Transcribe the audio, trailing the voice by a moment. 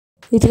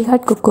Little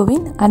Heart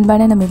Kookooவின்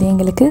அன்பான நம்ம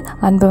இதயங்களுக்கு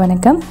அன்பு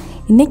வணக்கம்.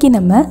 இன்றைக்கி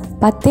நம்ம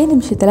 10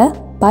 நிமிஷத்தில்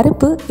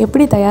பருப்பு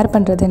எப்படி தயார்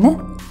பண்ணுறதுன்னு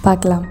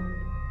பார்க்கலாம்.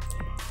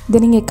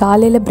 இது நீங்கள்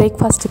காலையில்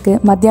பிரேக்ஃபாஸ்ட்டுக்கு,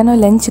 மத்தியானம்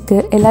லஞ்சுக்கு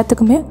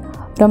எல்லாத்துக்குமே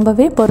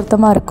ரொம்பவே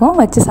பொருத்தமாக இருக்கும்.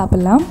 வச்சு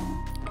சாப்பிட்லாம்.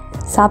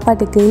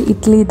 சாப்பாட்டுக்கு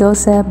இட்லி,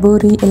 தோசை,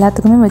 பூரி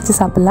எல்லாத்துக்குமே வச்சு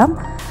சாப்பிட்லாம்.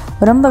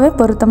 ரொம்பவே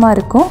பொருத்தமாக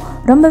இருக்கும்.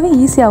 ரொம்பவே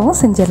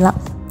ஈஸியாகவும்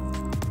செஞ்சிடலாம்.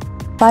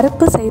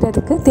 பருப்பு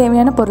செய்கிறதுக்கு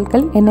தேவையான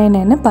பொருட்கள்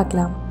என்னென்னு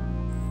பார்க்கலாம்.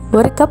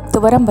 1 கப்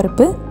துவரம்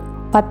பருப்பு,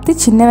 10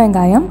 சின்ன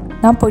வெங்காயம்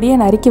நான் பொடியை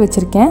நறுக்கி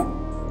வச்சுருக்கேன்,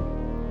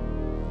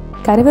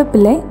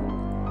 கருவேப்பிலை,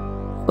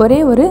 ஒரே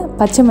ஒரு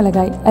பச்சை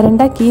மிளகாய்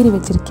 2 கீறி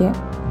வச்சுருக்கேன்.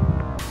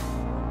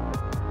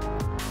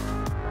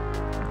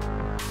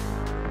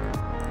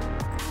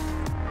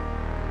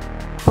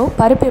 இப்போது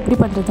பருப்பு எப்படி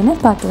பண்ணுறதுன்னு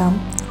பார்க்கலாம்.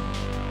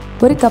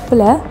 1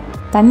 கப்பில்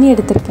தண்ணி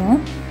எடுத்திருக்கேன்.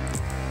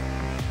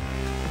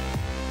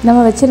 நம்ம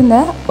வச்சுருந்த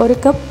 1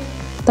 கப்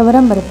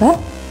துவரம் பருப்பை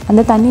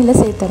அந்த தண்ணியில்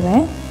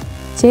சேர்த்துட்றேன்.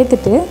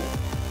 சேர்த்துட்டு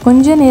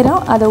கொஞ்ச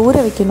நேரம் அதை ஊற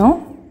வைக்கணும்.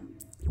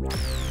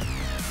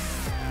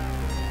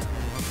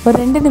 ஒரு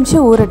 2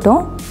 நிமிஷம்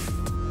ஊறட்டும்.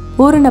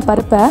 ஊறின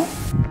பருப்பை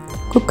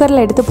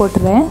குக்கரில் எடுத்து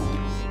போட்டுறேன்.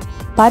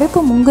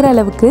 பருப்பு முங்குற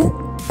அளவுக்கு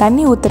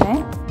தண்ணி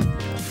ஊற்றுறேன்.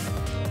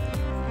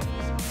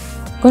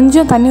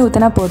 கொஞ்சம் தண்ணி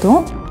ஊற்றினா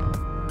போதும்.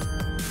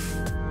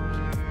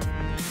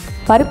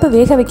 பருப்பு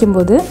வேக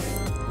வைக்கும்போது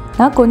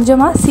நான்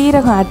கொஞ்சமாக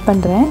சீரகம் ஆட்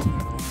பண்ணுறேன்.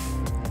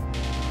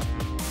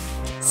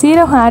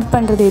 சீரகம் ஆட்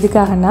பண்ணுறது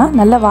எதுக்காகனா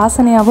நல்ல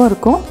வாசனையாகவும்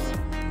இருக்கும்.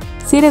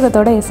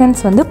 சீரகத்தோட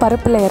எசன்ஸ்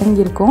பருப்பில்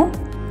இறங்கியிருக்கும்.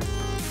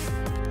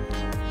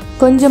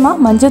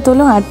 கொஞ்சமாக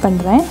மஞ்சத்தூளும் ஆட்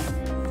பண்ணுறேன்.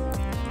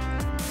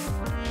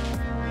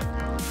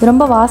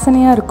 ரொம்ப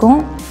வாசனையாக இருக்கும்.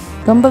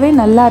 ரொம்பவே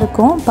நல்லா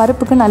இருக்கும்.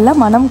 பருப்புக்கு நல்ல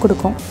மணம்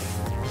கொடுக்கும்.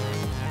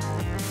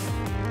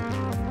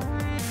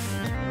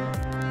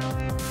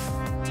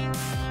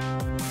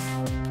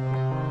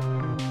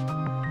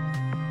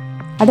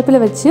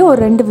 அடுப்பில் வச்சு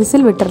ஒரு 2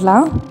 விசில்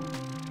விட்டுடலாம்.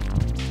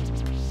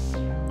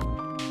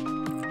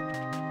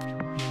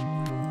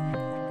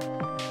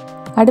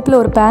 அடுப்பில்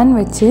ஒரு பேன்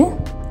வச்சு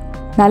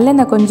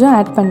நல்லெண்ணெய் கொஞ்சம்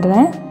ஆட்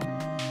பண்ணுறேன்.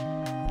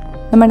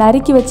 நம்ம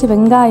நறுக்கி வச்சு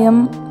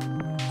வெங்காயம்,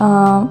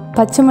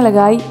 பச்சை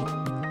மிளகாய்,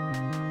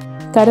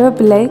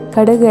 கருவேப்பிலை,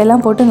 கடுகு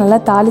எல்லாம் போட்டு நல்லா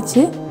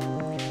தாளித்து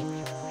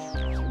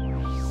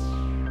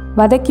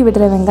வதக்கி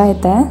விடுற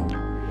வெங்காயத்தை.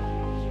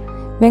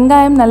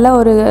 வெங்காயம் நல்லா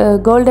ஒரு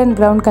கோல்டன்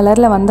ப்ரௌன்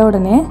கலரில் வந்த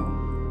உடனே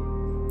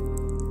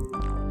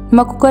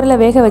நம்ம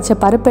குக்கரில் வேக வச்ச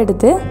பருப்பு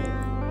எடுத்து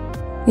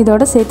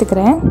இதோட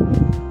சேர்த்துக்கிறேன்.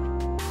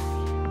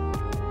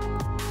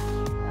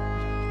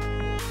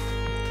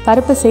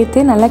 பருப்பை சேர்த்து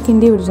நல்லா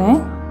கிண்டி விடுறேன்.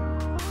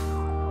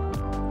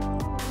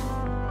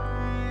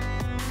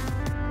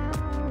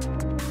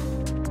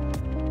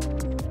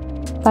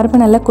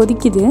 பருப்பு நல்லா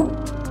கொதிக்குது.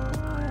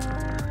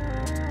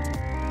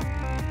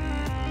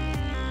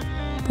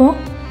 இப்போது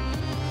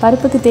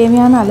பருப்புக்கு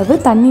தேவையான அளவு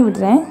தண்ணி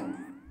விடுறேன்.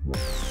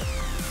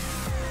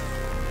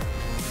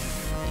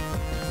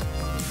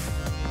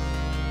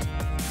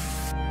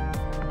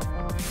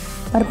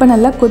 பருப்பை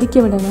நல்லா கொதிக்க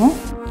விடணும்.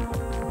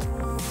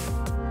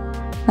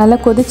 நல்லா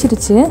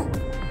கொதிச்சிருச்சு.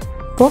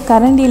 இப்போது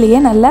கரண்டிலேயே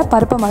நல்லா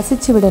பருப்பை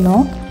மசிச்சு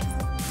விடணும்.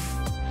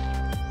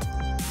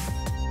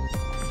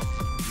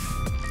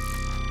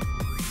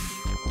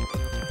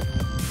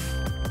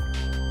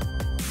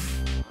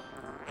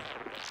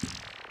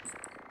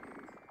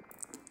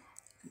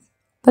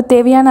 இப்போ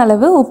தேவையான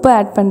அளவு உப்பு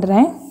ஆட்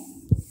பண்ணுறேன்.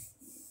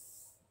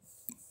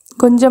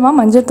 கொஞ்சமாக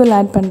மஞ்சத்தூள்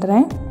ஆட்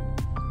பண்ணுறேன்.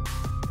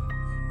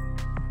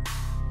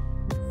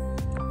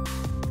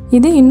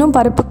 இது இன்னும்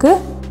பருப்புக்கு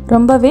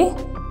ரொம்பவே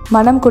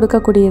மனம்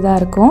கொடுக்கக்கூடியதாக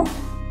இருக்கும்.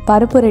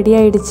 பருப்பு ரெடி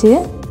ஆகிடுச்சு.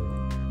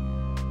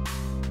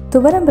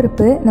 துவரம்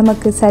பருப்பு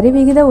நமக்கு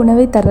சரிவிகித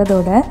உணவை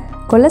தர்றதோட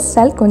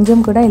கொலஸ்ட்ரால்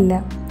கொஞ்சம் கூட இல்லை.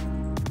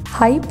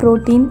 ஹை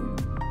ப்ரோட்டீன்,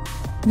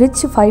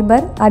 ரிச்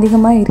ஃபைபர்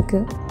அதிகமாக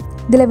இருக்குது.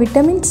 இதில்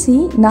விட்டமின் சி,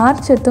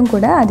 நார் சத்தும்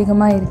கூட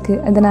அதிகமாக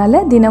இருக்குது.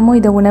 அதனால் தினமும்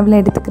இதை உணவில்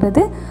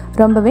எடுத்துக்கிறது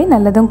ரொம்பவே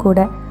நல்லதும்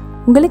கூட.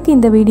 உங்களுக்கு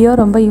இந்த வீடியோ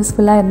ரொம்ப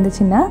யூஸ்ஃபுல்லாக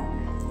இருந்துச்சுன்னா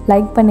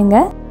லைக்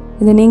பண்ணுங்கள்.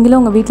 இதை நீங்களும்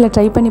உங்கள் வீட்டில்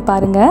ட்ரை பண்ணி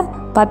பாருங்கள்.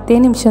 10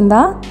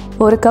 நிமிஷம்தான்.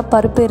 1 கப்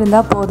பருப்பு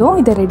இருந்தால் போதும்.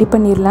 இதை ரெடி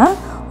பண்ணிடலாம்.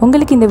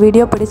 உங்களுக்கு இந்த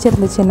வீடியோ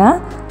பிடிச்சிருந்துச்சுன்னா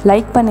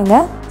லைக்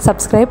பண்ணுங்கள்,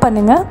 சப்ஸ்கிரைப்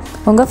பண்ணுங்கள்,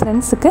 உங்கள்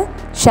ஃப்ரெண்ட்ஸுக்கு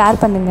ஷேர்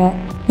பண்ணுங்கள்.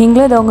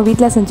 நீங்களும் இதை உங்கள்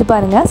வீட்டில் செஞ்சு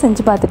பாருங்கள்.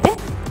 செஞ்சு பார்த்துட்டு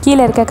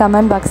கீழே இருக்க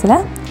கமெண்ட் பாக்ஸில்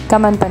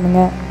கமெண்ட்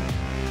பண்ணுங்கள்.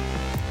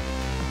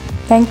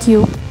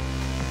 தேங்க்யூ.